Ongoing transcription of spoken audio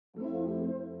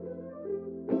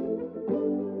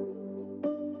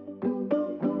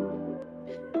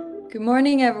Good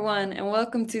morning, everyone, and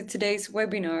welcome to today's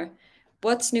webinar,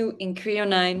 What's New in Creo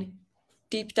 9,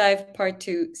 Deep Dive Part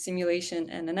 2, Simulation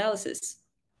and Analysis.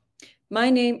 My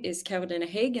name is Carolina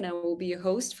Haig, and I will be your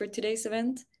host for today's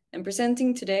event, and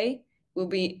presenting today will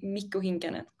be Mikko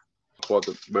Hinkanen. For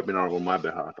the webinar on my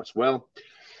behalf as well.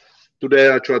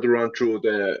 Today I try to run through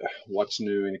the what's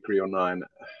new in Creo 9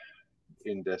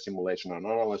 in the simulation and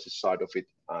analysis side of it,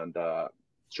 and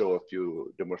show a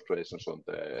few demonstrations on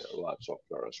the live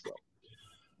software as well.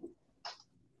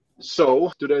 So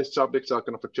today's subjects are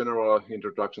kind of a general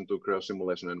introduction to Creo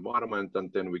simulation environment, and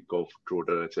then we go through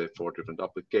the, let's say, 4 different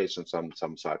applications,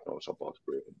 some side notes about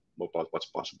what's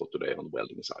possible today on the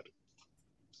welding side.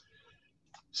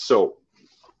 So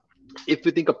if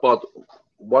we think about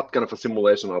what kind of a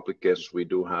simulation applications we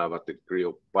do have at the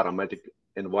Creo Parametric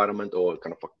environment, or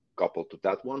kind of a couple to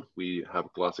that one, we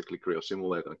have classically Creo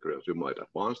Simulate and Creo Simulate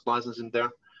Advanced license in there.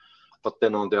 But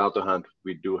then on the other hand,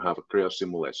 we do have a Creo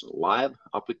Simulation Live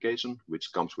application,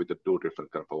 which comes with the 2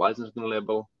 different kind of licensing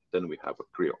level. Then we have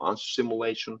a Creo Answer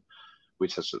Simulation,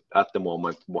 which has at the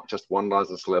moment just 1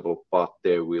 license level, but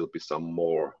there will be some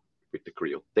more with the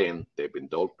Creo 10, they've been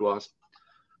told to us.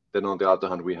 Then on the other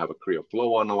hand, we have a Creo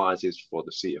Flow Analysis for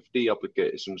the CFD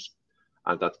applications,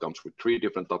 and that comes with 3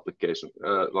 different application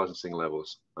licensing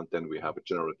levels. And then we have a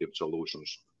Generative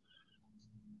Solutions,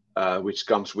 which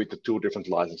comes with the 2 different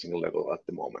licensing levels at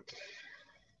the moment.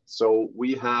 So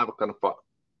we have kind of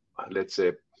a, let's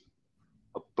say,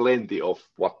 a plenty of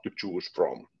what to choose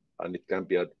from, and it can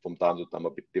be from time to time a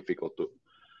bit difficult to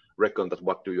reckon that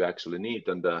what do you actually need,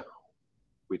 and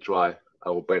we try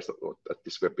our best at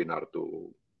this webinar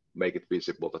to make it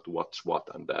visible that what's what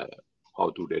and how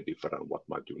do they differ and what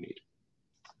might you need.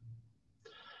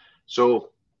 So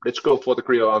let's go for the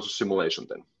Creo Answer Simulation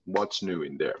then. What's new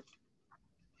in there?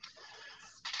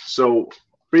 So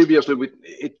previously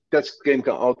that came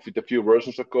out with a few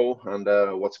versions ago, and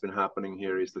what's been happening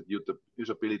here is that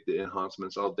usability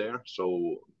enhancements are there.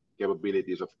 So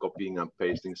capabilities of copying and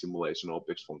pasting simulation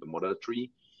objects from the model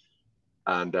tree,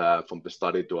 and from the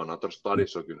study to another study,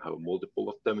 so you can have a multiple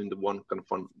of them in the one kind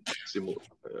of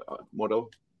model.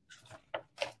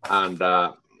 And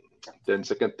then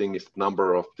second thing is the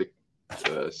number of the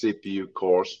CPU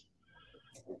cores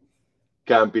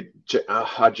can be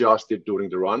adjusted during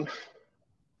the run.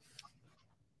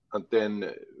 And then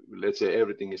let's say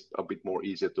everything is a bit more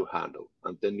easier to handle.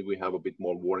 And then we have a bit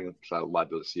more warning style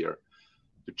labels here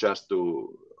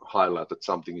to highlight that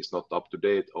something is not up to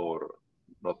date or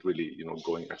not really,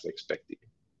 going as expected.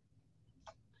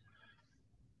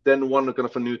 Then one kind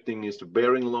of a new thing is the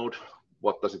bearing load.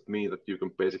 What does it mean? That you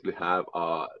can basically have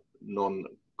a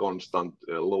non-constant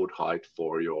load height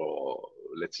for your,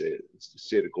 let's say,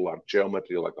 circular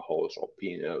geometry like a holes or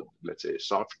pin, let's say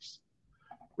shafts,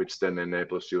 which then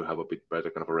enables you to have a bit better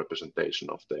kind of a representation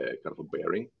of the kind of a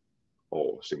bearing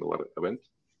or similar event.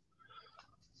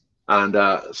 And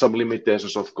some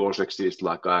limitations, of course, exist,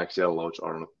 like axial loads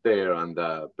are not there, and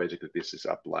basically this is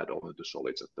applied only to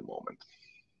solids at the moment.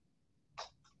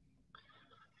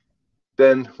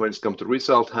 Then when it comes to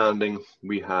result handling,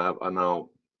 we have now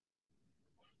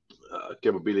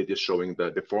capabilities showing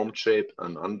the deformed shape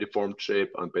and undeformed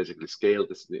shape, and basically scale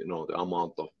this, the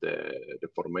amount of the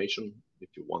deformation if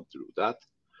you want to do that.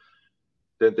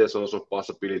 Then there's also a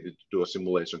possibility to do a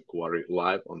simulation query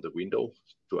live on the window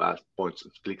to ask points,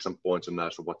 click some points and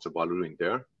ask what's the value in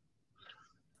there.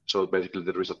 So basically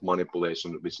the result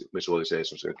manipulation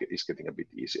visualization is getting a bit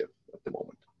easier at the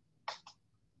moment.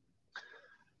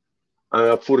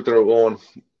 Further on,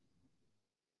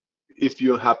 if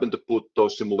you happen to put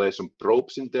those simulation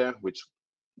probes in there, which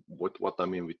what I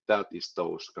mean with that is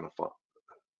those kind of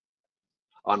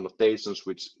annotations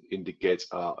which indicates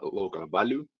a local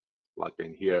value. Like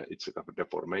in here, it's a kind of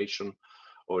deformation,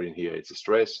 or in here, it's a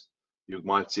stress. You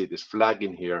might see this flag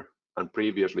in here. And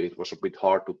previously, it was a bit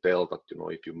hard to tell that,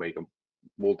 if you make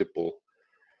multiple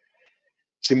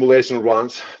simulation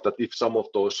runs, that if some of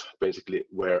those basically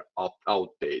were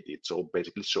outdated, so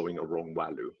basically showing a wrong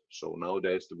value. So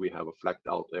nowadays, we have a flagged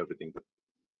out everything that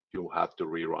you have to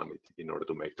rerun it in order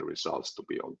to make the results to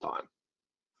be on time.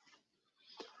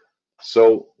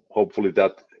 So hopefully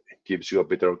that gives you a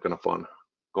better kind of fun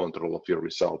control of your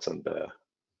results, and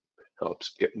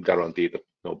helps guarantee that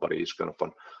nobody is kind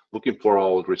of looking for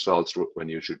old results when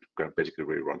you should basically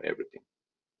rerun everything.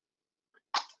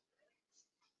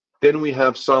 Then we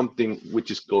have something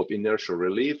which is called inertial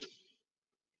relief.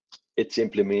 It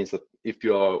simply means that if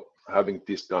you are having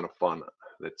this kind of fun,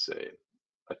 let's say,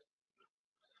 a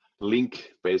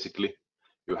link, basically,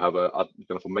 you have a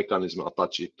kind of a mechanism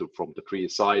attached to from the 3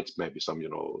 sides, maybe some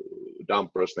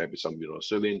dampers, maybe some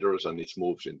cylinders, and it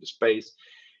moves into space.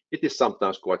 it is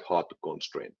sometimes quite hard to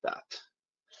constrain that.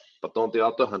 But on the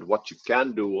other hand, what you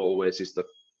can do always is that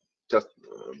just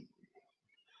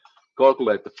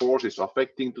calculate the forces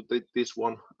affecting to this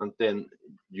one, and then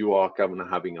you are kind of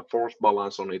having a force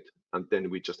balance on it, and then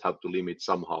we just have to limit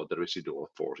somehow the residual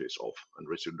forces off and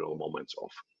residual moments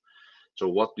off. So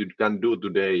what you can do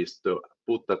today is to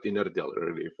put that inertial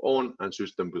relief on, and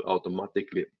system will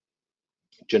automatically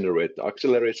generate the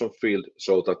acceleration field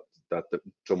so that the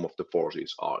sum of the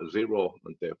forces are 0,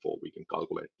 and therefore we can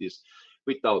calculate this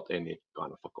without any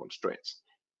kind of constraints.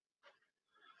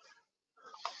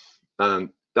 And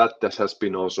that has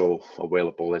been also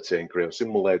available, let's say, in Creo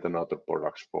Simulate and other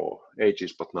products for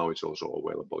ages, but now it's also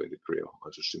available in the Creo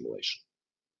Answer Simulation.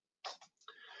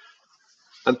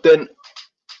 And then,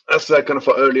 as I kind of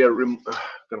earlier kind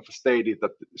of stated,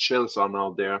 that shells are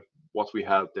now there. What we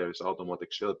have there is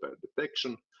automatic shell pair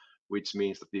detection, which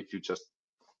means that if you just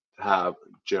have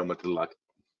geometry like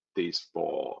this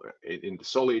in the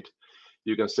solid,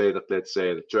 you can say that, let's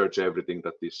say, search everything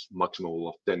that is maximum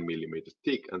of 10 millimeters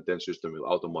thick, and then system will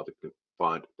automatically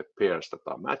find the pairs that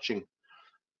are matching,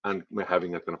 and we're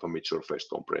having a kind of a mid-surface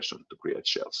compression to create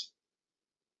shells.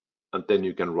 And then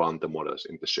you can run the models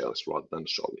in the shells rather than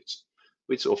solids,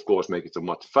 which of course makes it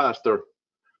much faster,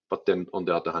 but then on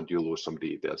the other hand, you lose some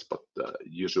details, but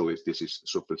usually this is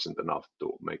sufficient enough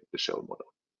to make the shell model.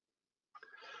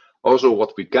 Also,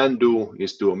 what we can do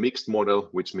is do a mixed model,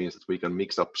 which means that we can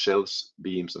mix up shells,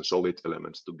 beams, and solid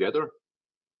elements together,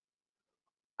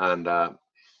 and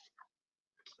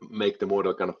make the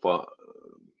model kind of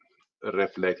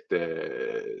reflect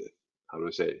the, how do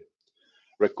we say,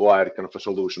 required kind of a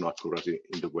solution accuracy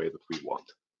in the way that we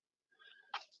want.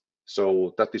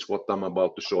 So that is what I'm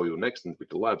about to show you next with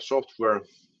the live software.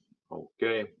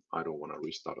 Okay, I don't want to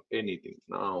restart anything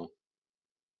now.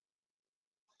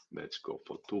 Let's go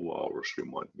for 2 hours,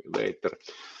 remind me later.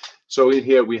 So in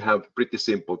here we have pretty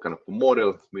simple kind of a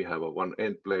model. We have a one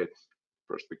end plate.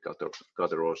 First we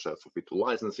gather ourselves a bit of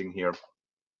licensing here.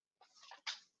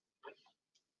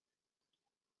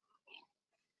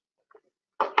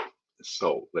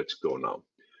 So let's go now.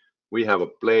 We have a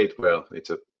plate, well, it's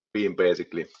a beam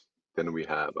basically. Then we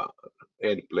have an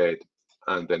end plate,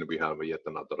 and then we have yet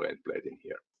another end plate in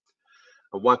here.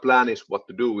 And my plan is what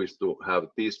to do is to have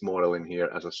this model in here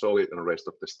as a solid and the rest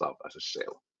of the stuff as a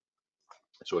shell.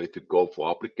 So if you go for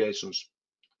applications,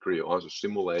 Creo Answer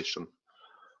Simulation,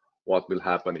 what will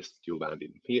happen is that you land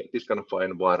in here, this kind of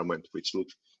environment, which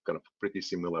looks kind of pretty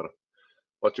similar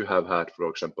what you have had, for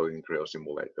example, in Creo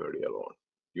Simulate earlier on.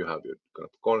 You have your kind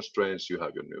of constraints, you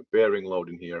have your new bearing load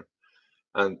in here.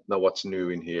 And now what's new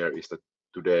in here is that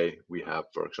today we have,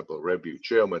 for example, review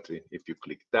geometry. If you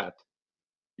click that,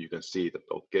 you can see that,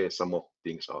 okay, some of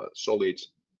things are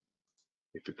solids.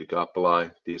 If you click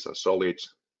apply, these are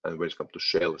solids. And when it comes to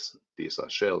shells, these are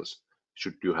shells.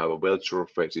 Should you have a weld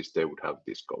surfaces, they would have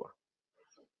this color.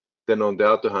 Then on the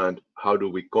other hand, how do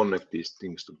we connect these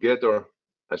things together?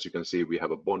 As you can see, we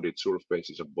have a bonded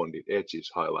surfaces and bonded edges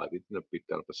highlighted in a bit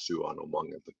kind of a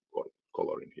cyano-magenta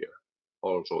color in here,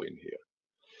 also in here.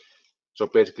 So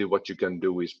basically what you can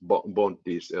do is bond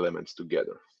these elements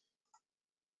together.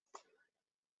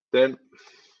 Then,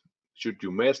 should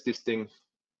you mesh this thing,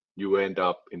 you end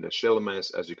up in the shell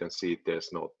mesh. As you can see,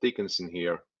 there's no thickness in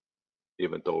here,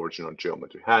 even though original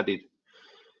geometry had it.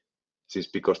 Since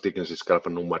because thickness is kind of a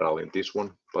numeral in this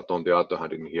one, but on the other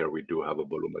hand, in here we do have a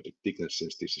volumetric thickness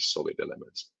since this is solid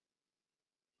elements.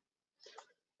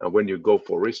 And when you go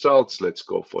for results, let's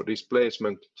go for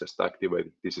displacement, just activate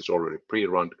it. This is already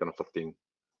pre-run kind of a thing,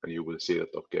 and you will see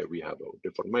that, okay, we have our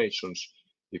deformations.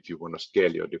 If you want to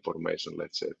scale your deformation,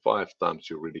 let's say 5 times,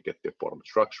 you really get the form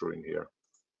structure in here.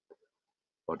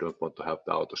 I don't want to have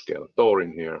the auto scale door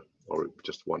in here, or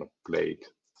just want to play it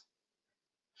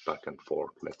back and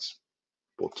forth. Let's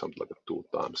put something like 2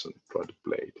 times and try to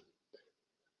play it.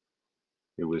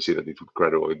 You will see that it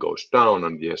gradually goes down,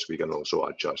 and yes, we can also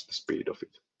adjust the speed of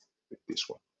it with this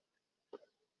one.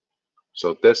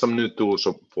 So there's some new tools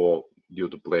for you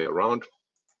to play around.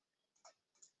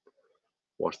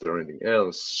 Was there anything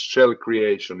else? Shell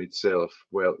creation itself.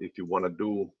 Well, if you want to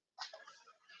do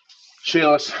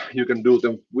shells, you can do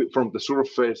them from the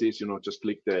surfaces. You know, just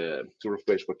click the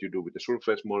surface, what you do with the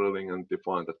surface modeling, and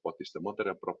define that what is the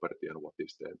material property and what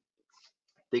is the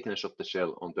thickness of the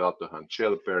shell. On the other hand,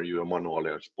 shell pair, you are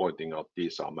manually pointing out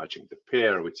these are matching the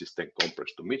pair, which is then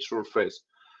compressed to mid surface.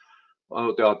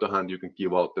 On the other hand, you can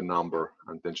give out the number,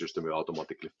 and then system will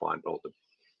automatically find all the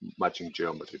matching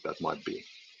geometry that might be.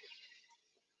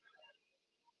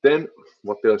 Then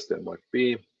what else there might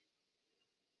be?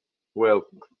 Well,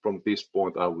 from this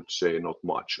point, I would say not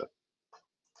much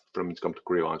from it comes to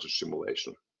Creo Answer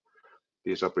Simulation.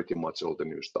 These are pretty much all the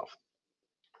new stuff.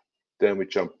 Then we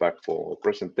jump back for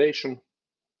presentation.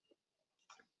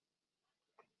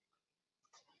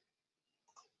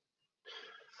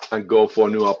 And go for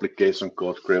a new application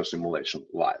called Creo Simulation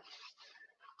Live.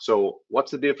 So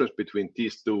what's the difference between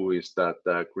these two is that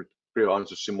Creo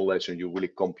Answer Simulation, you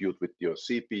really compute with your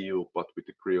CPU, but with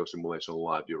the Creo Simulation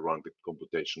Live, you run the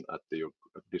computation at your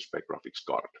display graphics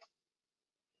card.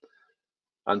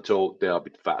 And so they are a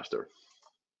bit faster.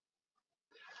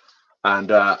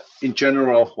 And in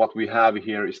general, what we have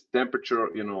here is temperature,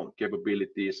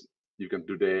 capabilities. You can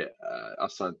do the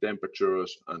assign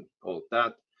temperatures and all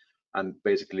that. And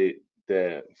basically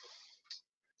the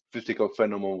physical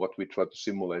phenomenon what we try to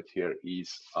simulate here is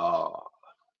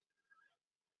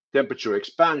temperature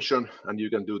expansion, and you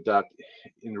can do that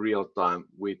in real time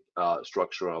with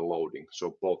structural loading,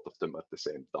 so both of them at the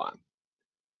same time.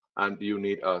 And you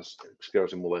need a Creo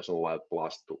Simulation Live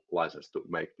Plus license to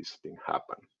make this thing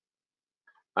happen,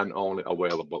 and only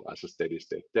available as a steady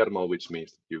state thermal, which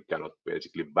means that you cannot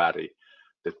basically vary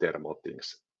the thermal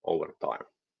things over time.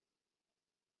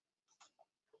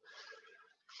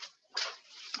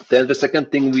 Then the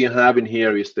second thing we have in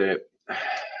here is the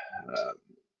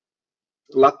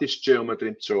lattice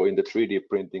geometry. So in the 3D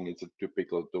printing, it's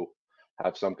typical to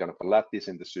have some kind of a lattice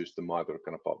in the system, either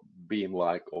kind of a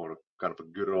beam-like or kind of a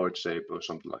gyroid shape or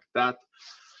something like that.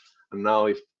 And now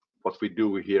what we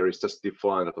do here is just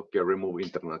define that, okay, remove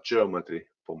internal geometry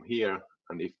from here.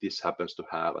 And if this happens to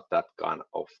have that kind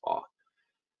of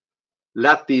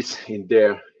lattice in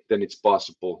there, then it's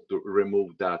possible to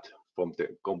remove that from the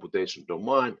computation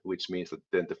domain, which means that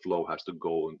then the flow has to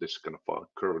go on this kind of a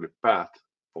curved path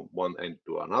from one end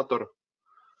to another.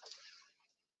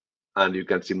 And you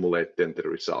can simulate then the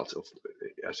results of,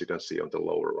 as you can see on the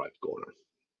lower right corner.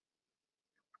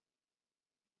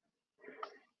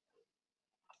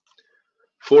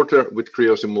 Further with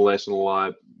Creo Simulation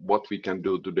Live, what we can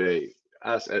do today,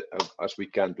 as we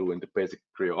can do in the basic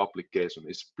Creo application,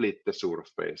 is split the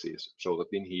surfaces, so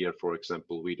that in here, for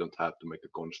example, we don't have to make a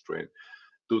constraint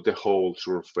to the whole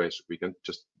surface. We can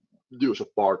just use a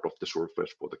part of the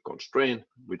surface for the constraint,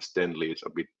 which then leads a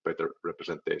bit better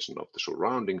representation of the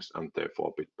surroundings and therefore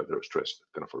a bit better stress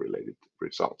kind of related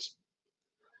results.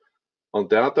 On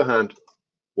the other hand,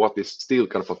 what is still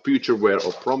kind of a futureware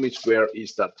or promiseware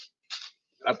is that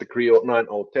at the Creo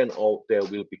 9.0, 10.0, there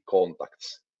will be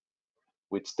contacts,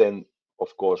 which then, of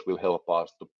course, will help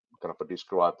us to kind of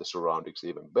describe the surroundings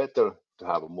even better, to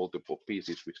have multiple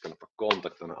pieces which kind of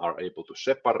contact and are able to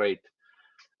separate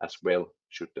as well,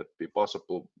 should that be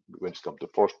possible when it comes to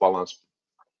force balance.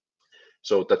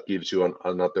 So that gives you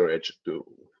another edge to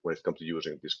when it comes to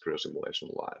using this Creo Simulation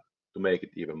Live to make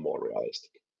it even more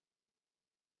realistic.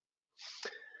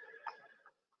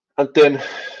 And then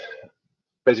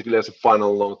basically as a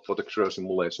final note for the Creo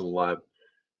Simulation Live,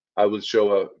 I will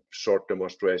show a short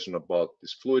demonstration about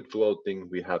this fluid floating.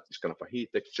 We have this kind of a heat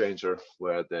exchanger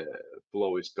where the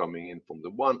flow is coming in from the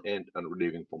one end and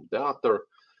leaving from the other.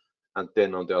 And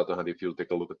then on the other hand, if you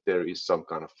take a look at, there is some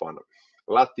kind of fun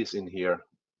lattice in here,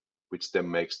 which then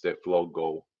makes the flow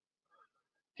go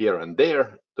here and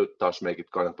there to thus make it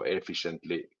kind of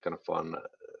efficiently kind of fun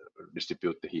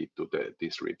distribute the heat to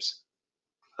these ribs.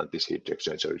 And this heat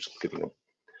exchanger is getting up.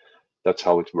 That's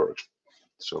how it works.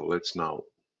 So let's now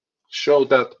show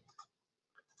that.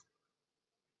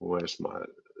 Where's my,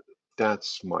 that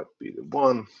might be the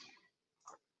one.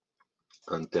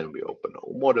 And then we open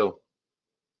our model.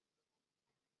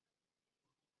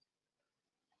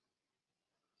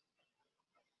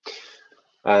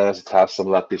 And as it has some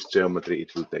lattice geometry,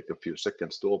 it will take a few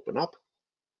seconds to open up.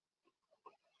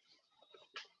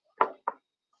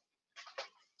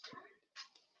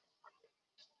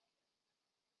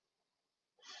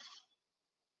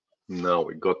 Now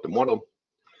we got the model.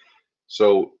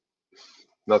 So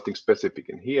nothing specific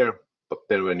in here, but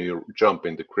then when you jump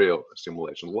into Creo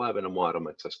Simulation Live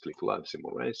environment, just click Live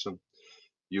Simulation.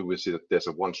 You will see that there's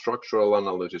a one structural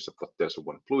analysis, but there's a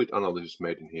one fluid analysis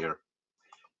made in here.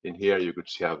 In here, you could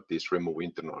have this remove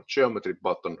internal geometry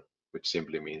button, which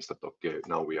simply means that, okay,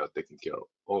 now we are taking care of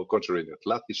all considering that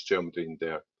lattice geometry in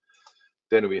there.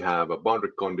 Then we have a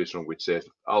boundary condition, which says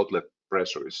outlet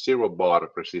pressure is 0 bar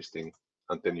resisting,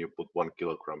 and then you put 1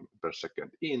 kilogram per second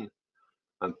in,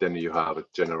 and then you have a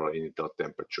general initial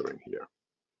temperature in here.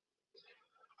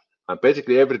 And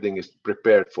basically everything is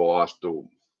prepared for us to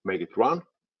make it run.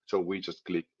 So we just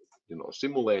click,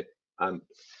 simulate. And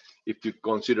if you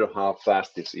consider how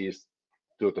fast this is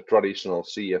to the traditional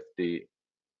CFD,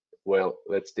 well,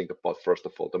 let's think about first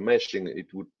of all the meshing.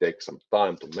 It would take some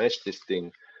time to mesh this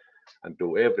thing. and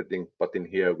do everything. But in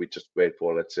here, we just wait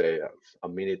for, let's say, a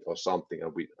minute or something,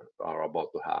 and we are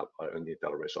about to have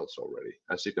initial results already.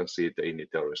 As you can see, the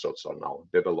initial results are now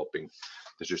developing.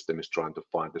 The system is trying to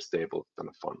find a stable kind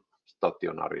of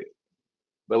stationary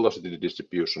velocity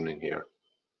distribution in here.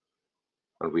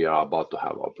 And we are about to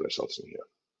have our results in here.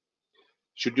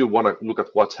 Should you want to look at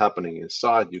what's happening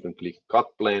inside, you can click cut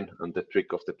plane, and the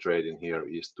trick of the trade in here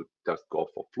is to just go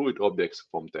for fluid objects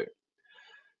from the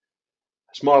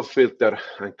smart filter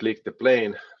and click the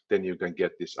plane. Then you can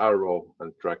get this arrow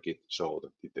and drag it so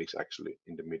that it is actually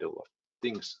in the middle of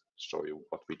things. So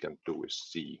what we can do is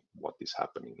see what is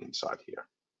happening inside here.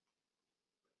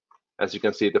 As you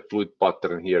can see, the fluid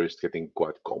pattern here is getting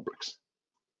quite complex.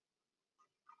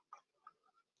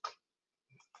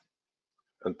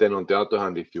 And then on the other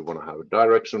hand, if you want to have a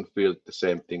direction field, the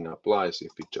same thing applies.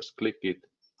 If you just click it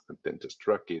and then just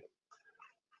drag it,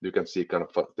 you can see kind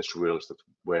of the swirls that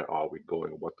where are we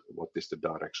going, what is the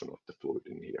direction of the fluid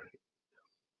in here.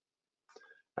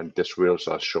 And the swirls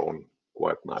are shown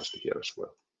quite nicely here as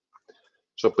well.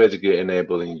 So basically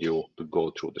enabling you to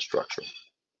go through the structure.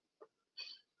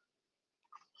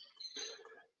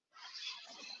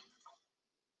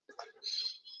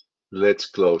 Let's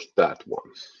close that one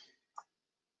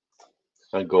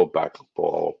and go back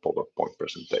for our PowerPoint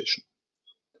presentation.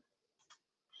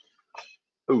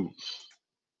 Ooh,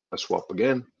 I swap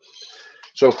again.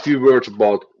 So a few words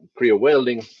about Creo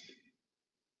welding.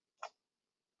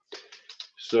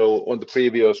 So on the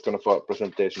previous kind of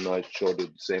presentation, I showed you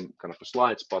the same kind of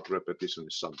slides, but repetition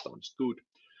is sometimes good.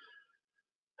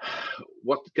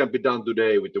 What can be done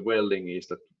today with the welding is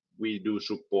that we do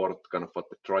support kind of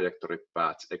the trajectory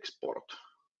paths export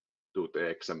to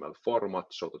the XML format,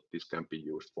 so that this can be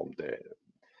used from the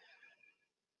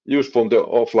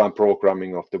offline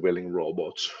programming of the welding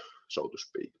robots, so to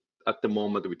speak. At the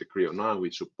moment with the Creo 9,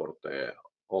 we support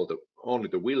only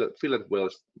the fillet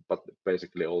welds, but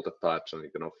basically all the types and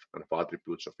kind of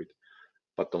attributes of it.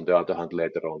 But on the other hand,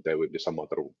 later on there will be some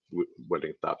other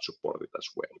welding types supported as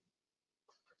well.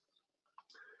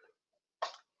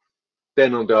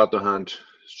 Then on the other hand,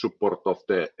 support of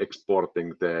the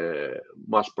exporting the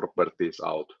mass properties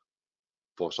out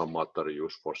for some other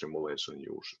use, for simulation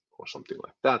use or something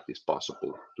like that is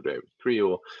possible today with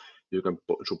Creo. You can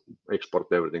export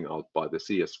everything out by the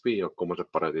CSV or common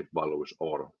separated values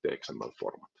or the XML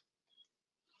format.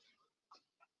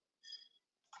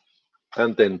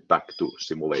 And then back to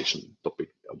simulation topic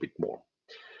a bit more.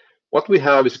 What we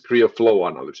have is Creo flow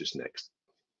analysis next.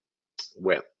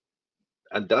 Well,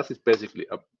 and that is basically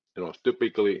a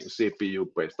typically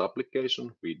CPU-based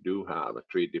application. We do have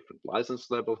 3 different license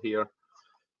level here.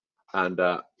 And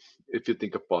if you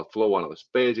think about flow analysis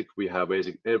basic, we have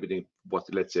everything what,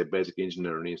 let's say, basic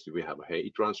engineer needs. We have a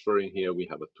heat transfer in here. We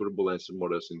have a turbulence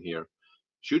models in here.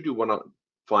 Should you want to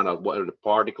find out what are the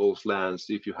particles lands,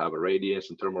 if you have a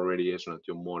radiation, thermal radiation at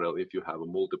your model, if you have a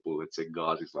multiple, let's say,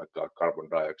 gases like carbon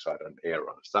dioxide and air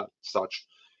and such,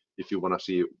 if you want to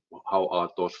see how are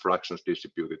those fractions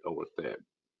distributed over the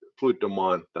fluid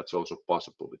domain, that's also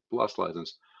possible with plus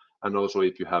license. And also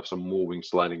if you have some moving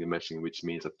sliding meshing, which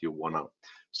means that you want to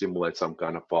simulate some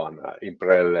kind of an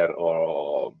impeller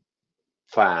or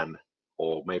fan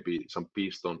or maybe some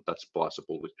piston, that's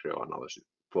possible with Creo analysis,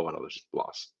 flow analysis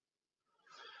plus.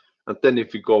 And then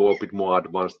if you go a bit more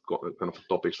advanced kind of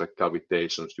topics like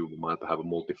cavitations, you might have a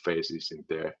multi-phases in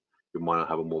there. You might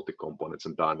have a multi-components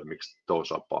and dynamics. Those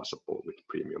are possible with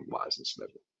premium license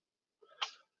level.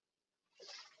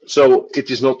 So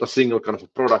it is not a single kind of a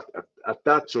product at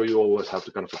that, so you always have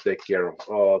to kind of take care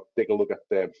of, take a look at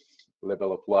the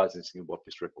level of licensing, what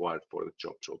is required for the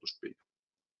job, so to speak.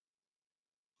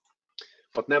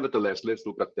 But nevertheless, let's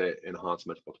look at the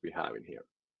enhancements what we have in here.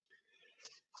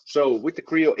 So with the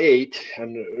Creo 8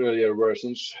 and earlier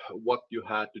versions, what you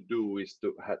had to do is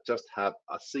to just have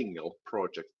a single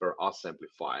project per assembly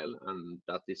file, and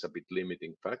that is a bit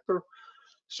limiting factor.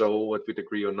 So with the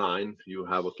Creo 9, you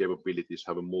have a capability to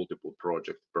have a multiple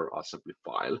project per assembly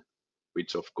file,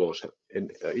 which of course,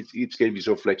 and it gives you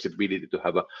some flexibility to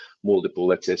have a multiple,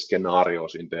 let's say,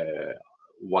 scenarios in the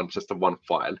just one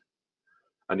file.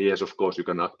 And yes, of course, you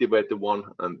can activate the one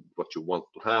and what you want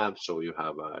to have. So you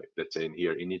have, let's say in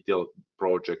here, initial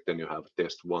project, then you have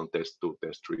test 1, test 2,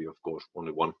 test 3. Of course,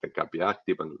 only one can be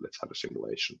active, and let's have a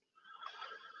simulation.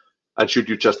 And should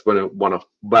you just want to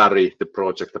vary the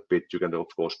project a bit, you can of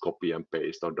course copy and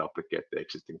paste or duplicate the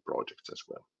existing projects as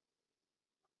well.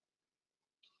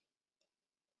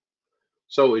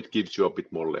 So it gives you a bit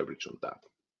more leverage on that.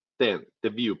 Then the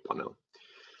view panel.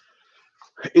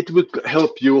 It would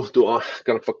help you to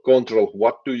kind of control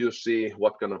what do you see,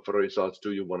 what kind of results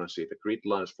do you want to see, the grid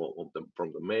lines from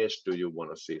the mesh, do you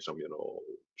want to see some,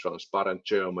 transparent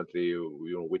geometry,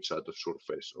 which side of the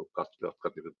surface or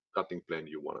cutting plane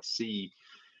you want to see.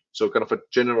 So kind of a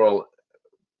general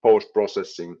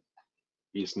post-processing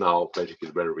is now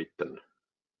basically well written.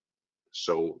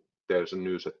 So there's a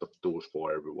new set of tools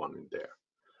for everyone in there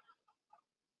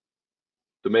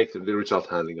to make the result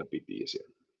handling a bit easier.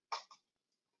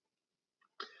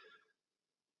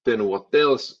 Then what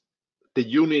else? The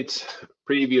units,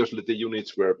 previously the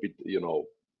units were a bit,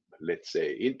 let's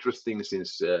say interesting,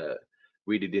 since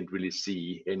we didn't really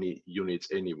see any units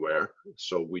anywhere.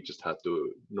 So we just had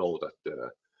to know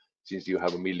that since you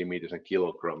have millimeters and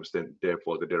kilograms, then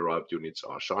therefore the derived units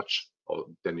are such. Or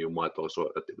then you might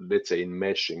also, let's say in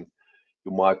meshing,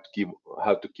 you might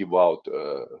have to give out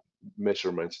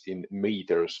measurements in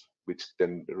meters, which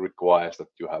then requires that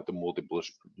you have the multiple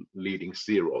leading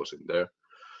zeros in there.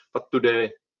 But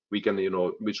today we can,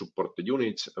 we support the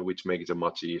units, which makes it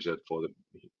much easier for the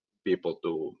people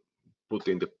to put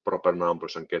in the proper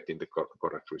numbers and get in the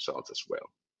correct results as well.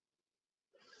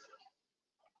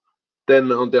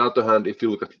 Then on the other hand, if you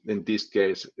look at, in this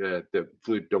case, the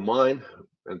fluid domain,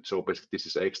 and so basically this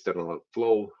is external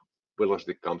flow,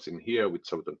 velocity comes in here with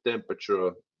certain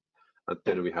temperature, and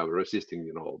then we have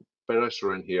resisting,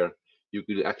 pressure in here. You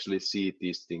can actually see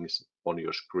these things on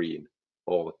your screen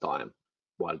all the time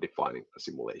while defining a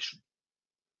simulation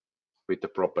with the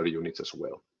proper units as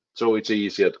well. So it's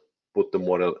easier to put the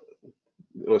model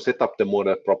or set up the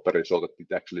model properly so that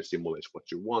it actually simulates what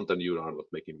you want and you are not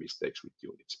making mistakes with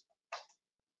units.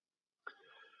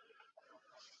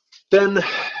 Then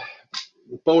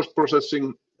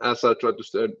post-processing, as I tried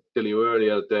to tell you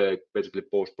earlier, basically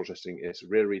post-processing is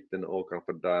rewritten, all kind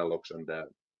of dialogues and the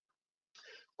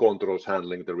controls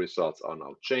handling the results are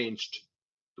now changed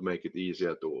to make it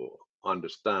easier to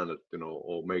understand it,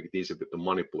 or make it easier to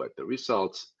manipulate the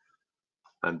results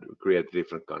and create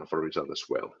different kind of a result as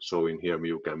well. So in here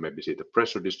you can maybe see the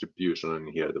pressure distribution and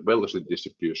here the velocity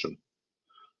distribution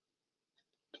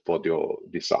for your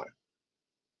design.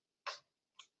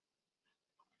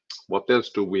 What else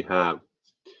do we have?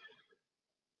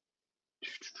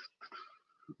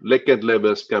 Legend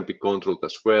levels can be controlled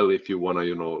as well if you want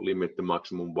to, limit the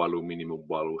maximum value, minimum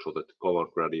value, so that the color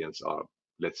gradients are,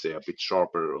 let's say, a bit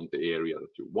sharper on the area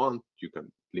that you want. You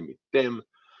can limit them,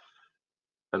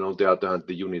 and on the other hand,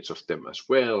 the units of them as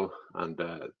well. And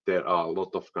there are a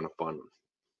lot of kind of fun,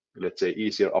 let's say,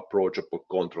 easier approachable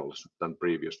controls than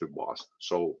previously was.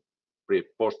 So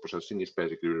post-processing is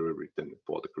basically rewritten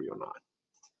for the Creo 9.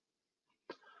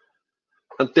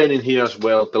 And then in here as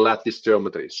well, the lattice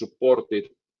geometry is supported.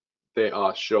 They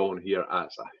are shown here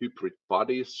as a hybrid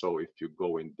bodies. So if you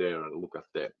go in there and look at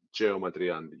the geometry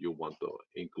and you want to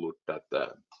include that,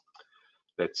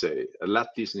 let's say, a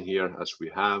lattice in here as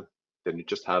we have, then you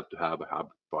just have to have a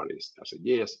hybrid bodies as a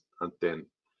yes, and then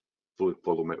fluid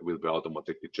volume will be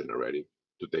automatically generated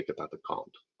to take that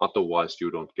account. Otherwise, you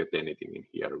don't get anything in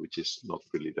here, which is not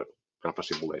really the kind of a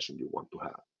simulation you want to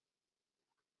have.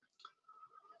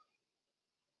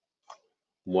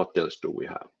 What else do we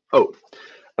have? Oh,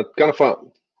 a kind of a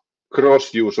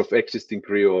cross use of existing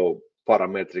Creo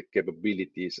parametric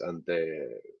capabilities and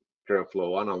the Creo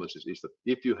flow analysis is that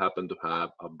if you happen to have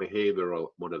a behavioral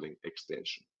modeling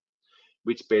extension,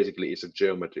 which basically is a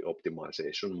geometry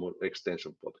optimization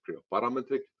extension for the Creo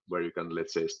Parametric, where you can,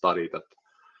 let's say, study that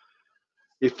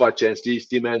if I change these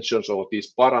dimensions or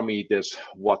these parameters,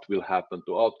 what will happen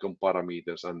to outcome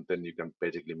parameters, and then you can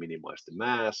basically minimize the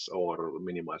mass or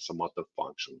minimize some other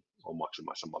function or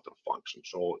maximize some other function.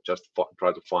 So just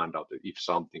try to find out if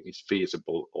something is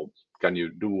feasible, or can you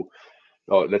do,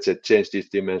 or let's say, change these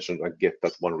dimensions and get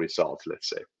that one result, let's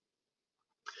say.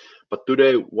 But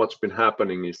today, what's been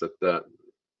happening is that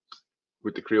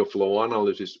with the Creo flow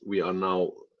analysis, we are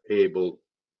now able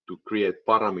to create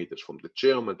parameters from the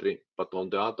geometry, but on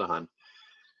the other hand,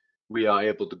 we are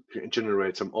able to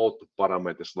generate some output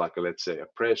parameters like, let's say, a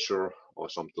pressure or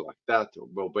something like that,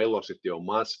 or velocity or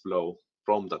mass flow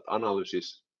from that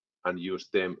analysis, and use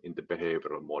them in the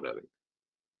behavioral modeling.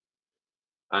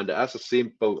 And as a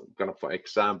simple kind of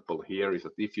example here is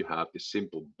that if you have this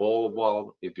simple ball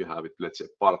valve, if you have it, let's say,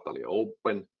 partly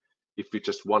open, if you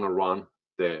just want to run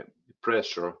the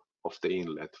pressure of the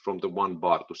inlet from the 1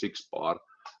 bar to 6 bar,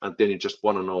 and then you just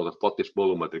want to know that what is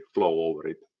volumetric flow over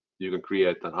it, you can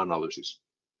create an analysis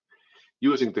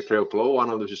using the Creo flow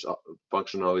analysis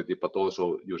functionality, but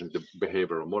also using the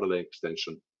behavioral modeling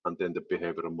extension. And then the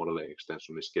behavioral modeling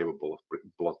extension is capable of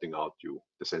plotting out you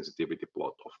the sensitivity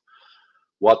plot of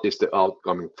what is the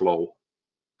outcoming flow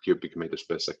cubic meters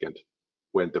per second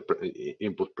when the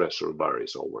input pressure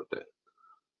varies over there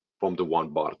from the 1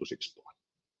 bar to 6 bar.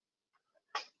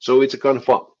 So it's a kind of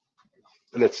a,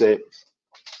 let's say,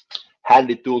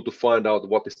 handy tool to find out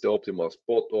what is the optimal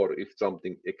spot, or if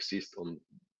something exists on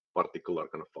particular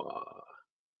kind of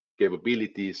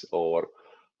capabilities, or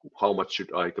how much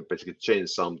should I basically change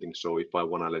something. So if I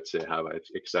want to, let's say, have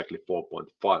exactly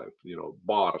 4.5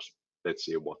 bars, let's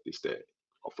see what is the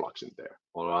flux in there,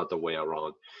 or other way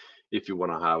around. If you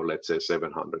want to have, let's say,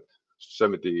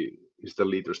 770 is the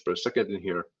liters per second in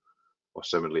here, or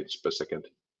 7 liters per second,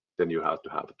 then you have to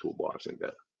have 2 bars in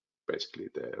there, basically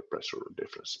the pressure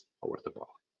difference over the bar.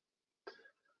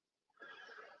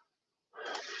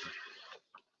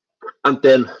 And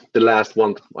then the last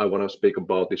one I want to speak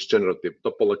about is generative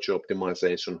topology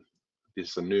optimization.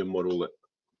 This is a new module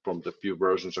from the few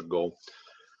versions ago.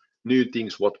 New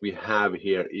things what we have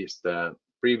here is the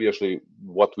previously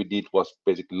what we did was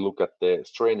basically look at the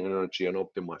strain energy and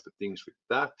optimize the things with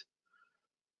that.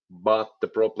 But the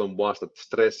problem was that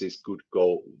stresses could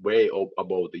go way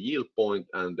above the yield point,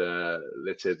 and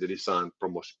let's say the design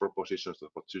propositions that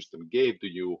what system gave to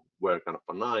you were kind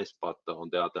of nice, but on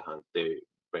the other hand, they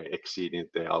were exceeding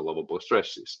the allowable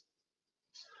stresses.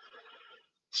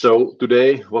 So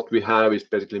today, what we have is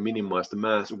basically minimize the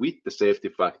mass with the safety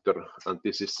factor, and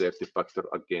this is safety factor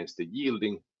against the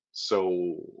yielding.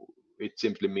 So it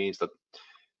simply means that,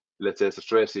 let's say the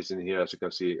stress is in here, as you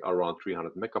can see, around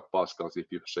 300 megapascals. If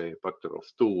you say a factor of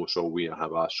 2, so we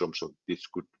have assumption this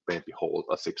could maybe hold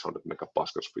at 600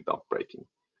 megapascals without breaking.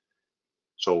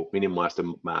 So minimize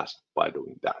the mass by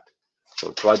doing that.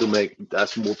 So try to make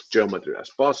as smooth geometry as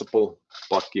possible,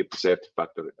 but keep the safety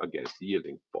factor against the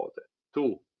yielding for the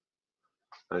 2,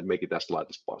 and make it as light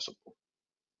as possible.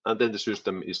 And then the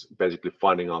system is basically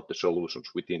finding out the solutions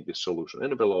within this solution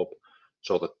envelope,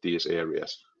 so that these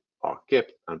areas are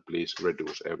kept, and please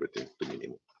reduce everything to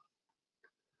minimum.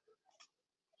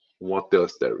 What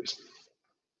else there is?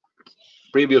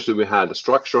 Previously we had a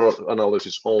structural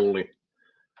analysis only.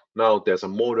 Now there's a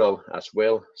model as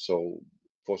well. So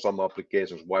for some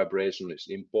applications, vibration is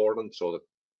important, so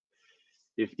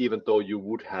that even though you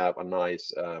would have a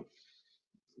nice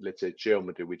let's say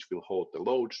geometry which will hold the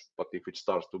loads, but if it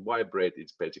starts to vibrate,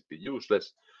 it's basically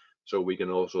useless. So we can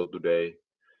also today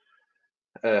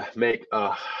make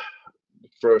a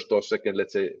first or second,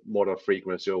 let's say, model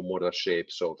frequency or model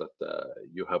shape, so that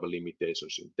you have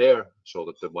limitations in there, so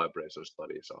that the vibration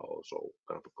studies are also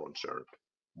kind of concerned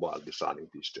while designing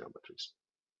these geometries.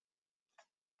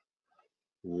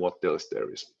 What else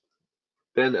there is?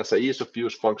 Then, as a ease of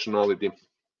use functionality,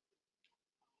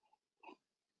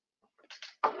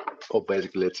 or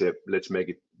basically, let's say,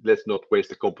 let's not waste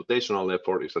the computational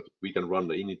effort, is that we can run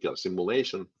the initial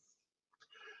simulation,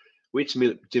 which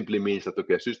simply means that,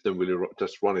 okay, system will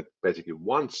just run it basically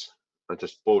once and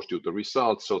just post you the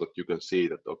results, so that you can see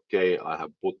that, okay, I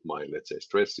have put my, let's say,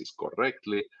 stresses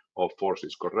correctly or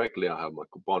forces correctly, I have my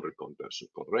boundary conditions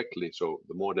correctly, so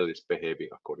the model is behaving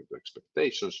according to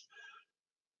expectations,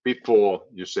 before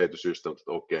you say to system,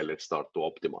 okay, let's start to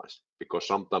optimize, because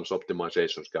sometimes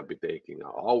optimizations can be taking an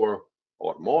hour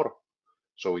or more,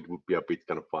 so it would be a bit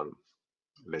kind of fun,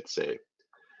 let's say,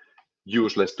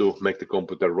 useless to make the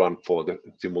computer run for the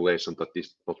simulation that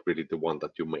is not really the one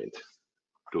that you made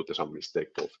due to some mistake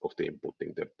of the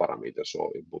inputting the parameters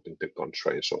or inputting the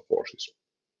constraints or forces.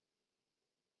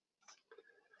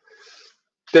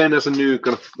 Then, as a new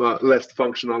kind of last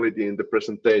functionality in the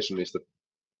presentation, is that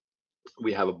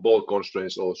we have a ball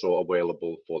constraints also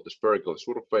available for the spherical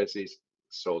surfaces,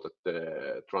 so that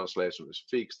the translation is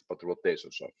fixed but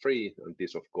rotations are free, and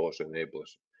this of course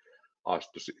enables us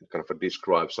to kind of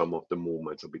describe some of the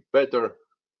movements a bit better,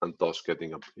 and thus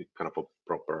getting a kind of a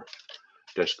proper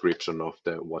description of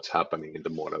what's happening in the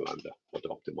model and for the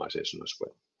optimization as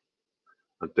well.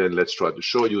 And then let's try to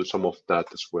show you some of that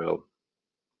as well,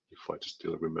 if I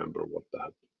still remember what I had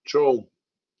to show.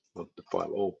 Not the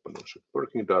file open as a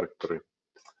working directory.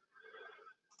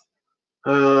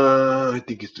 I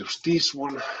think it was this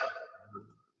one.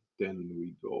 Then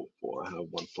we go for, I have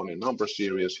one funny number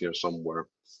series here somewhere.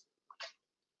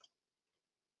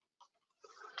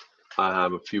 I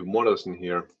have a few models in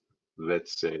here.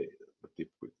 Let's say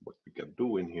what we can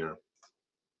do in here.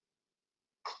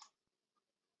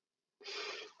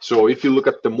 So if you look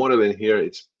at the model in here,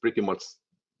 it's pretty much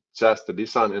just the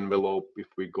design envelope. If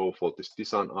we go for this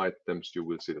design items, you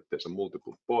will see that there's a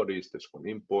multiple bodies, there's one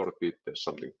imported, there's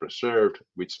something preserved,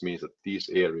 which means that these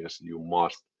areas you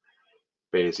must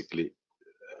basically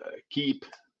keep.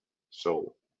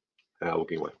 So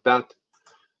looking like that.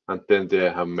 And then they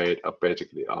have made a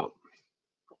basically a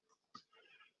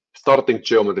starting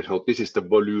geometry. So this is the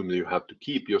volume you have to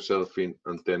keep yourself in,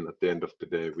 and then at the end of the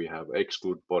day we have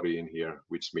exclude body in here,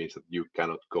 which means that you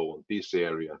cannot go on this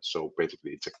area. So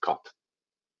basically it's a cut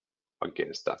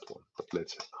against that one, but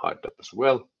let's hide that as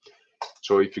well.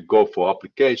 So if you go for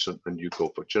application and you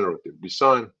go for generative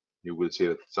design, you will see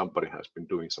that somebody has been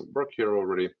doing some work here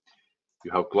already.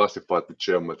 You have classified the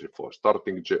geometry for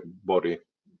starting body,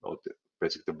 or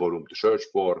basically the volume to search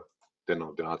for. Then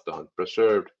on the other hand,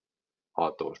 preserved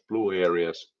are those blue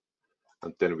areas.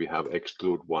 And then we have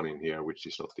exclude one in here, which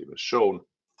is not even shown.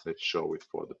 Let's show it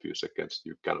for the few seconds.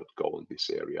 You cannot go on this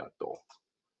area at all.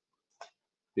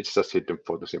 It's just hidden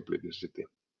for the simplicity.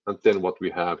 And then what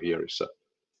we have here is a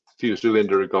few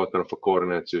cylindrical kind of a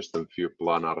coordinate system, few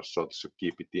planar, so to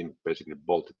keep it in, basically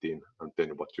bolt it in. And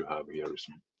then what you have here is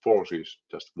forces,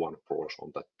 just one force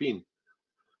on that pin.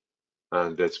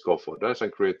 And let's go for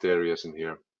design criteria in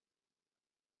here.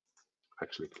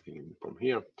 Actually clicking from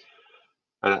here.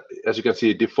 And as you can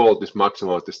see, default is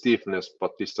maximize the stiffness,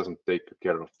 but this doesn't take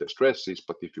care of the stresses.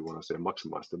 But if you want to say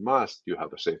maximize the mass, you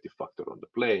have a safety factor on the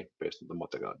play based on the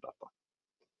material data.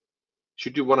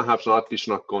 Should you want to have some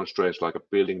additional constraints like a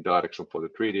building direction for the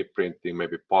 3D printing,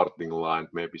 maybe parting line,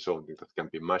 maybe something that can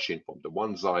be machined from the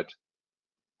one side,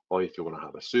 or if you want to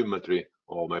have a symmetry,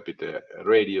 or maybe the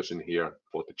radius in here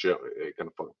for the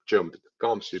kind of geometry that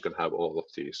comes, you can have all of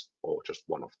these or just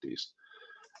one of these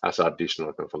as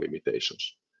additional kind of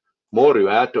limitations. More you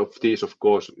add of these, of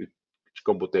course,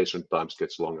 computation times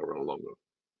gets longer and longer.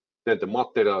 Then the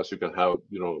materials, you can have,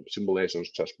 simulations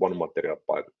just one material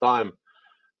by the time.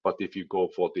 But if you go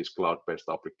for these cloud-based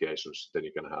applications, then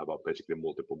you can have basically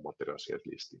multiple materials here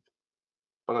listed.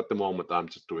 But at the moment, I'm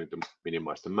just doing to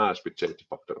minimize the mass with safety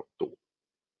factor of 2.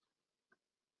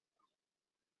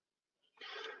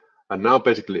 And now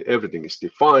basically everything is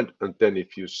defined. And then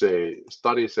if you say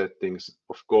study settings,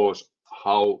 of course,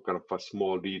 how kind of a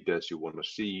small details you want to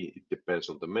see, it depends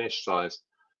on the mesh size.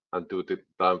 And to the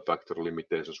time factor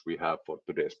limitations we have for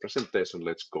today's presentation,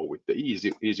 let's go with the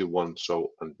easy one.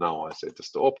 So, and now I say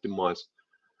just to optimize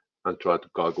and try to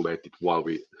calculate it while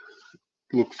we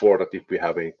look for that if we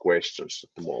have any questions at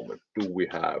the moment. Do we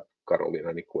have, Caroline,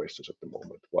 any questions at the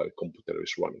moment while the computer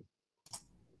is running?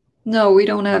 No, we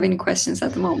don't have any questions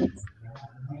at the moment.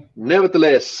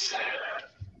 Nevertheless,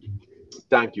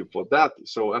 thank you for that.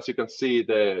 So as you can see,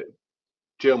 the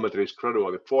geometry is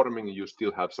gradually forming. You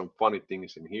still have some funny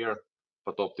things in here,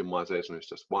 but optimization is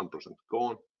just 1%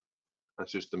 gone. And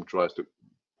system tries to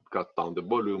cut down the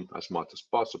volume as much as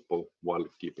possible while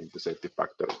keeping the safety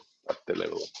factor at the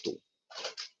level of 2.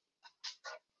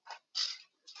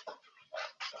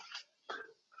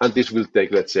 And this will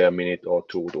take, let's say, a minute or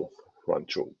two to run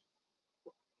through.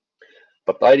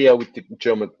 But the idea with the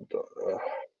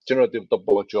generative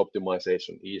topology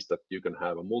optimization is that you can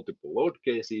have multiple load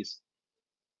cases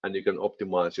and you can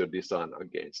optimize your design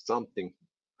against something,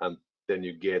 and then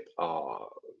you get a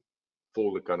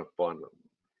fully kind of fun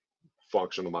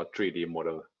functional 3D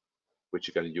model, which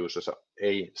you can use as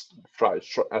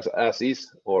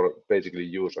is, or basically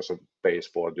use as a base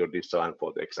for your design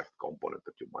for the exact component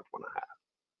that you might want to have.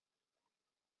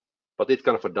 But it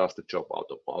kind of does the job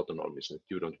autonomously.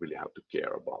 You don't really have to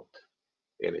care about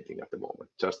anything at the moment.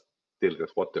 Just tell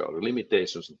it what there are the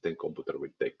limitations, and then computer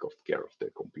will take care of the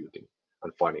computing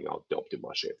and finding out the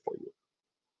optimal shape for you.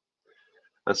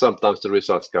 And sometimes the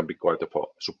results can be quite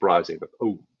surprising that,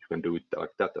 oh, you can do it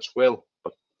like that as well.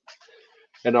 But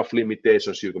enough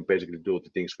limitations, you can basically do the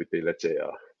things with the, let's say,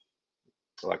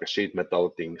 like a sheet metal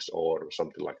things or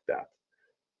something like that.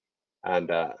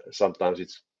 And sometimes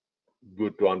it's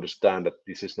good to understand that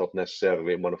this is not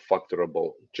necessarily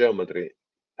manufacturable geometry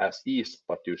as is,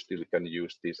 but you still can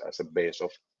use this as a base of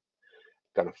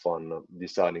kind of fun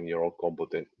designing your own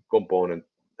component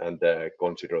and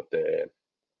consider the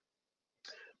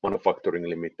manufacturing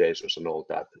limitations and all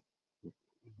that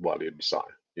while you design.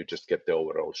 You just get the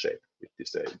overall shape with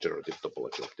this generative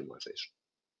topology optimization.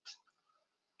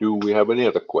 Do we have any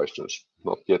other questions?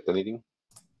 Not yet, anything?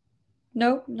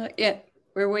 No, not yet.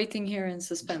 We're waiting here in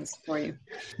suspense for you.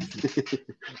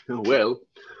 Well,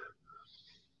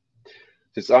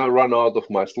 since I run out of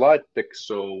my slide deck,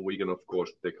 so we can of course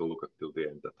take a look until the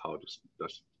end at how this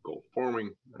does go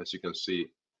forming. As you can see,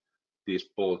 these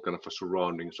both kind of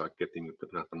surroundings are getting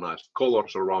kind of nice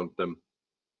colors around them.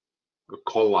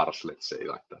 Colors, let's say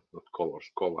like that, not colors,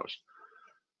 colors.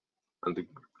 And the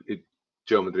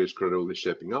geometry is gradually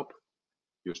shaping up.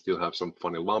 You still have some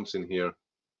funny lumps in here,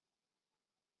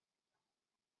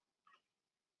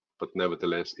 but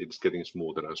nevertheless, it's getting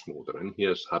smoother and smoother. And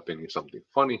here's happening something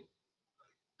funny.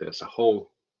 There's a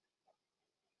hole.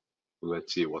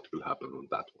 Let's see what will happen on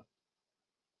that one.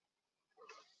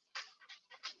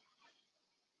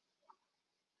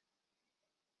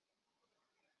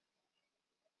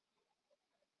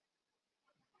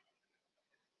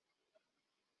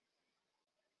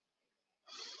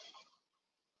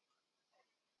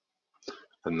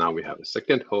 And now we have a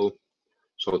second hole.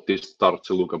 So this starts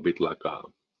to look a bit like a,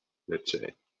 let's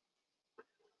say,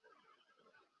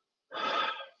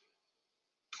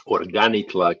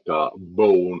 organic, like a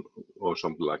bone or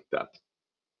something like that.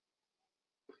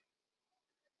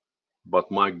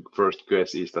 But my first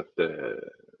guess is that the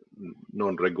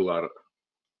non-regular,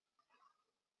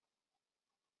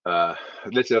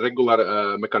 let's say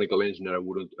regular mechanical engineer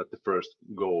wouldn't at the first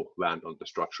go land on the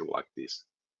structure like this.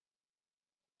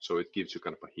 So it gives you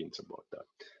kind of a hint about that.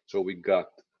 So we got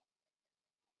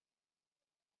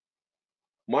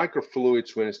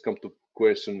microfluids when it comes to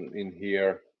question in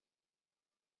here.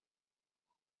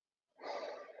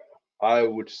 I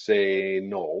would say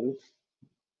no,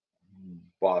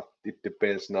 but it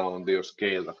depends now on your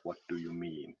scale of what do you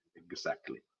mean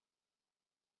exactly.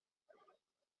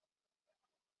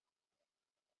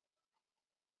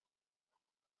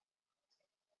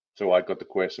 So I got the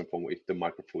question from if the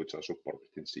microfluids are supported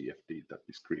in CFD that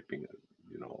is creeping,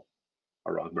 you know,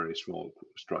 around very small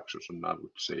structures, and I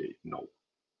would say no.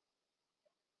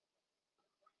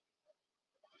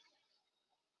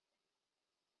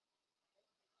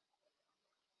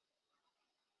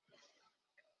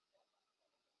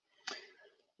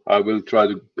 I will try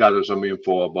to gather some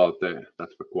info about that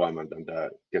requirement and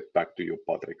get back to you,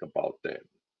 Patrick, about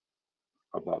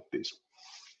this.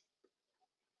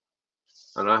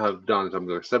 And I have done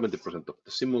something like 70% of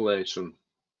the simulation.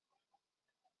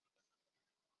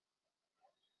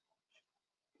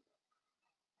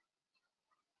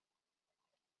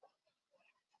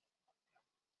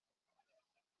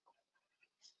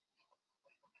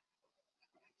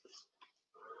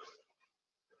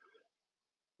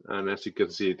 And as you can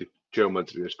see, the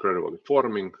geometry is gradually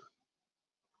forming.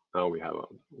 Now we have a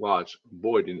large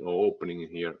void or opening in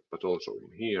here, but also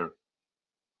in here.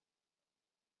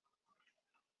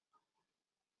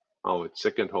 Now its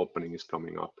second opening is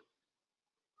coming up.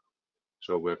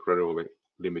 So we're gradually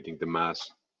limiting the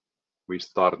mass. We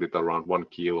started around 1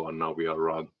 kilo and now we are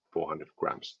around 400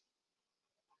 grams.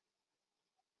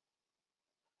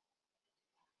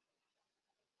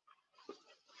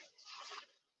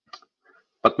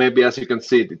 But maybe as you can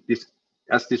see,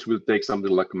 this will take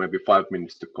something like maybe 5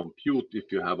 minutes to compute.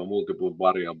 If you have a multiple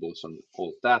variables and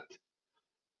all that,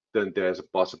 then there's a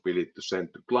possibility to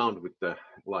send to cloud with the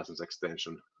license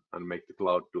extension and make the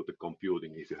cloud do the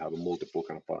computing. If you have a multiple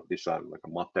kind of a design, like a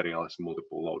materials,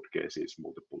 multiple load cases,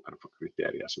 multiple kind of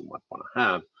criteria you might want to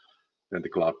have, then the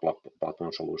cloud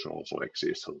platform solution also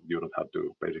exists. So you don't have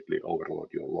to basically overload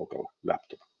your local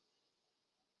laptop.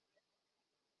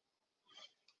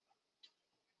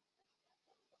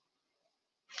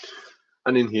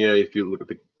 And in here, if you look at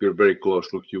the very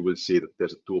close look, you will see that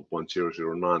there's a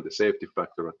 2.009, the safety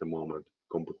factor at the moment.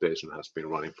 Computation has been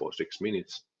running for 6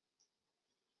 minutes.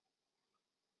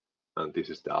 And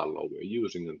this is the alloy we're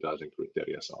using, and the icing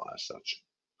criteria are as such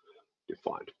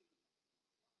defined.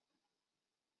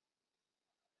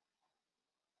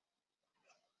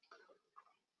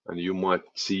 And you might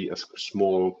see a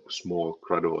small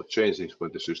gradual changes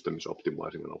when the system is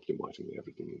optimizing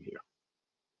everything in here.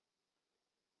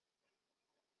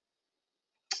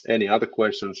 Any other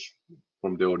questions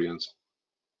from the audience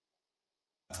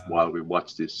while we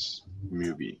watch this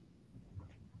movie?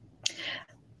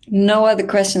 No other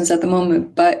questions at the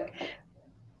moment, but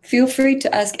feel free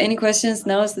to ask any questions.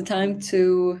 Now is the time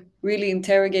to really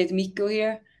interrogate Mikko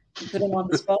here and put him on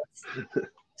the spot.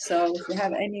 So if you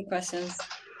have any questions,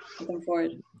 put them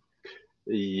forward.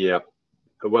 Yeah.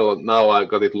 Well, now I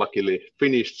got it luckily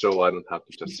finished, so I don't have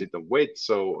to just sit and wait.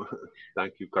 So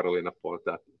thank you, Carolina, for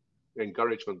that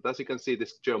encouragement. As you can see,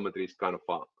 this geometry is kind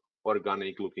of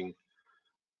organic looking,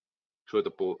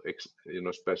 suitable, you know,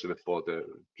 especially for the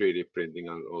 3D printing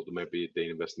and or maybe the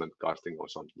investment casting or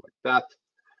something like that.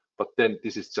 But then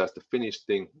this is just the finished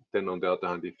thing. Then on the other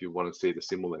hand, if you want to see the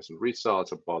simulation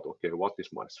results about, okay, what is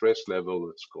my stress level?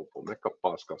 Let's go for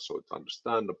megapascal, so it's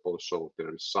understandable. So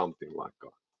there is something like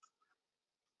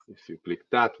if you click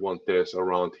that one, there's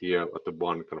around here at the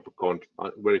one kind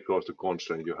of very close to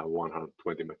constraint, you have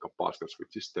 120 megapascals,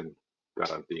 which is then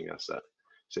guaranteeing as a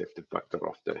safety factor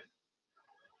of the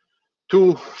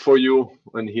 2 for you.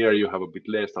 And here you have a bit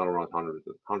less than around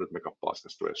 100 megapascal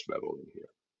stress level in here.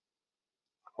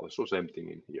 Also same thing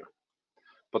in here.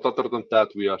 But other than that,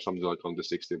 we are something like on the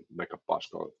 60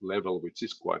 megapascal level, which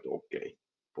is quite okay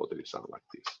for the design like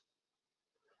this.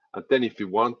 And then if you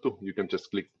want to, you can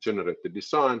just click generate the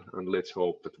design, and let's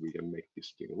hope that we can make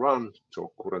this thing run.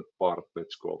 So current part,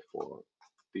 let's go for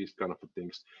these kind of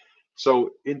things.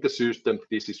 So in the system,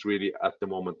 this is really at the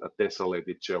moment a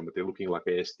tessellated geometry, looking like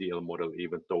a STL model,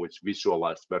 even though it's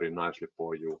visualized very nicely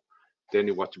for you. Then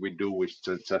what we do is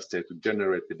just say to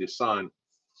generate the design,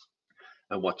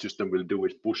 And what system will do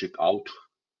is push it out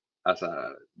as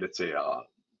a, let's say, a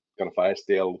kind of a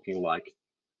STL looking like,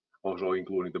 also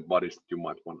including the bodies that you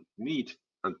might need,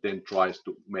 and then tries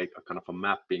to make a kind of a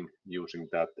mapping using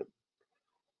that.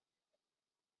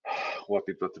 What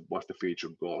was the feature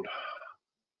called?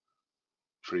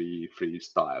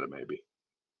 Freestyle maybe.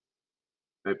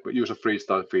 Use a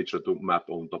freestyle feature to map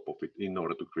on top of it in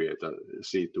order to create a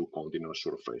C2 continuous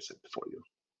surface set for you,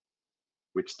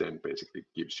 which then basically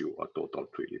gives you a total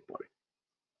 3D body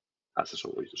as a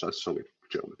solid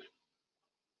geometry.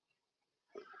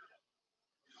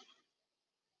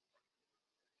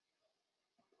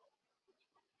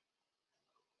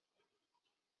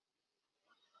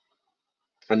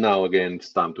 And now again,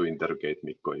 it's time to interrogate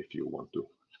Mikko if you want to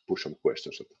push some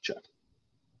questions at the chat.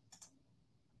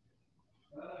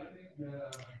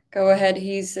 Go ahead.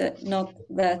 He's not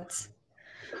that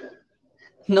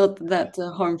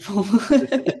harmful.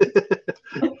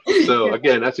 So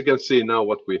again, as you can see now,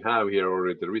 what we have here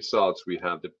already, the results, we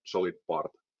have the solid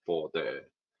part for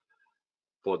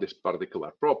this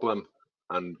particular problem.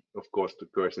 And of course, the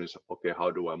question is, okay, how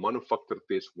do I manufacture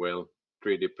this? Well,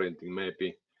 3D printing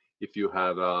maybe. If you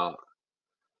have,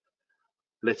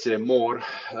 let's say, more,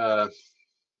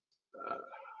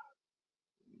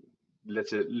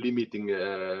 let's say, limiting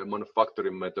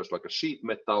manufacturing methods like a sheet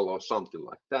metal or something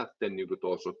like that, then you could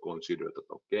also consider that,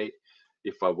 okay,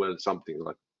 if I weld something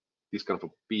like this kind of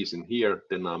a piece in here,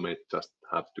 then I may just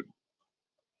have to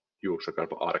use a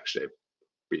kind of arc-shaped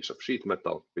piece of sheet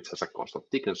metal, which has a constant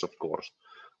thickness, of course.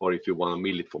 Or if you want to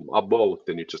mill it from above,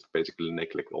 then you just basically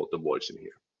neglect all the voids in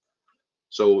here.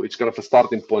 So it's kind of a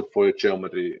starting point for your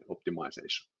geometry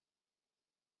optimization.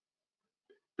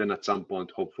 Then at some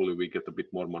point, hopefully we get a bit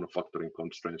more manufacturing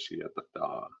constraints here that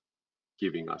are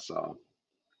giving us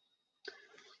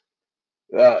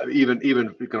even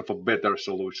kind of a better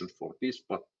solution for this.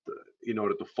 But in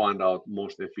order to find out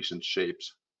most efficient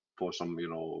shapes for some,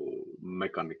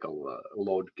 mechanical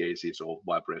load cases or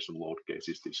vibration load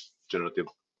cases, this generative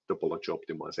topology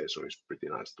optimization is pretty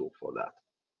nice tool for that.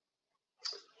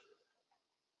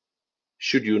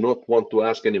 Should you not want to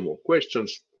ask any more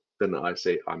questions, then I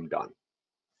say I'm done.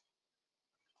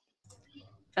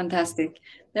 Fantastic.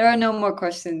 There are no more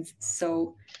questions.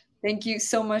 So thank you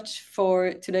so much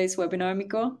for today's webinar,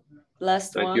 Mikko.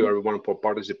 Thank you everyone for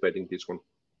participating in this one.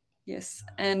 Yes,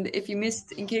 and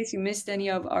in case you missed any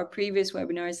of our previous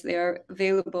webinars, they are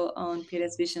available on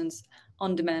PTS Vision's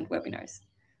on-demand webinars.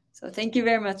 So thank you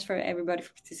very much for everybody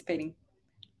for participating.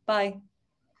 Bye.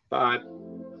 Bye.